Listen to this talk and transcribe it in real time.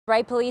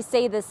Right, police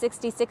say the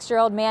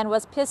 66-year-old man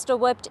was pistol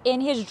whipped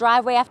in his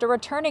driveway after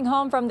returning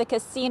home from the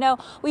casino.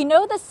 We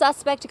know the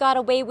suspect got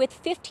away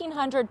with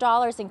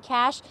 $1,500 in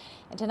cash,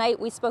 and tonight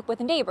we spoke with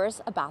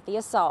neighbors about the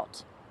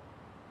assault.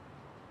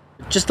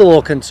 Just a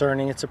little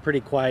concerning. It's a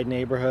pretty quiet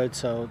neighborhood,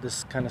 so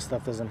this kind of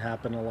stuff doesn't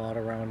happen a lot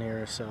around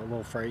here, so a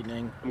little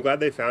frightening. I'm glad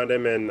they found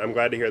him, and I'm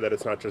glad to hear that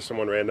it's not just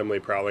someone randomly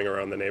prowling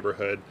around the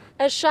neighborhood.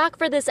 A shock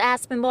for this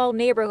Aspinwall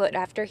neighborhood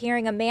after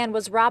hearing a man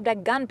was robbed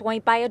at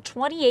gunpoint by a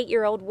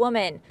 28-year-old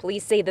woman.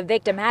 Police say the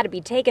victim had to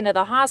be taken to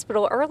the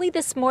hospital early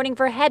this morning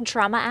for head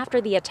trauma after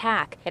the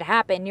attack. It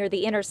happened near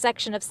the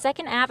intersection of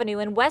 2nd Avenue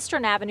and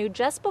Western Avenue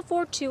just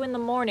before 2 in the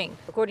morning.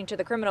 According to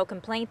the criminal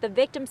complaint, the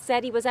victim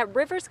said he was at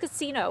Rivers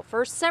Casino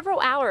for several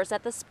hours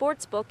at the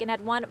sports book and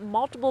had won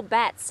multiple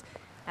bets.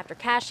 After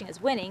cashing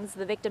his winnings,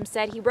 the victim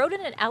said he rode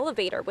in an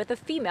elevator with a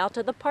female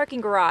to the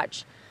parking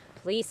garage.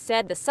 Police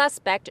said the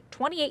suspect,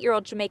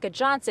 28-year-old Jamaica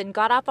Johnson,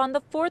 got off on the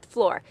 4th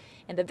floor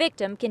and the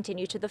victim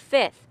continued to the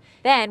 5th.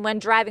 Then, when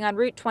driving on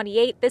Route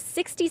 28, the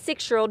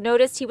 66-year-old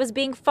noticed he was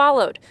being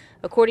followed.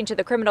 According to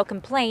the criminal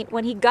complaint,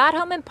 when he got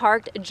home and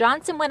parked,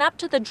 Johnson went up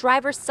to the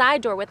driver's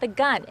side door with a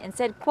gun and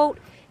said, quote,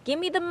 "Give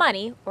me the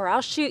money or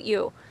I'll shoot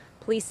you."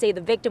 Police say the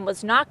victim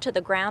was knocked to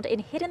the ground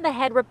and hit in the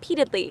head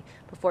repeatedly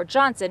before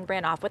Johnson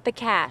ran off with the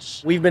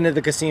cash. We've been at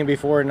the casino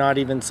before, not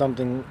even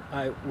something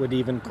I would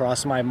even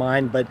cross my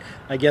mind, but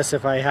I guess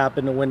if I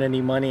happen to win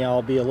any money,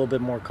 I'll be a little bit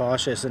more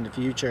cautious in the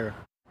future.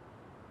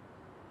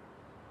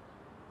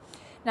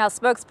 Now, a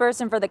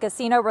spokesperson for the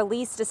casino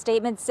released a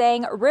statement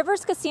saying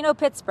Rivers Casino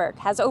Pittsburgh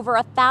has over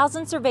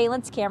 1,000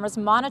 surveillance cameras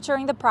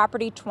monitoring the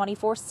property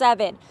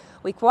 24/7.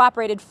 We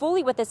cooperated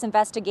fully with this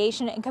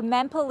investigation and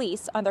commend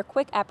police on their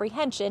quick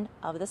apprehension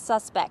of the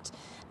suspect.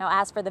 Now,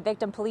 as for the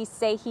victim, police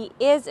say he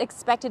is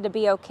expected to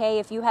be okay.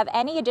 If you have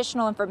any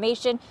additional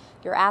information,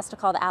 you're asked to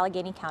call the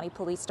Allegheny County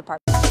Police Department.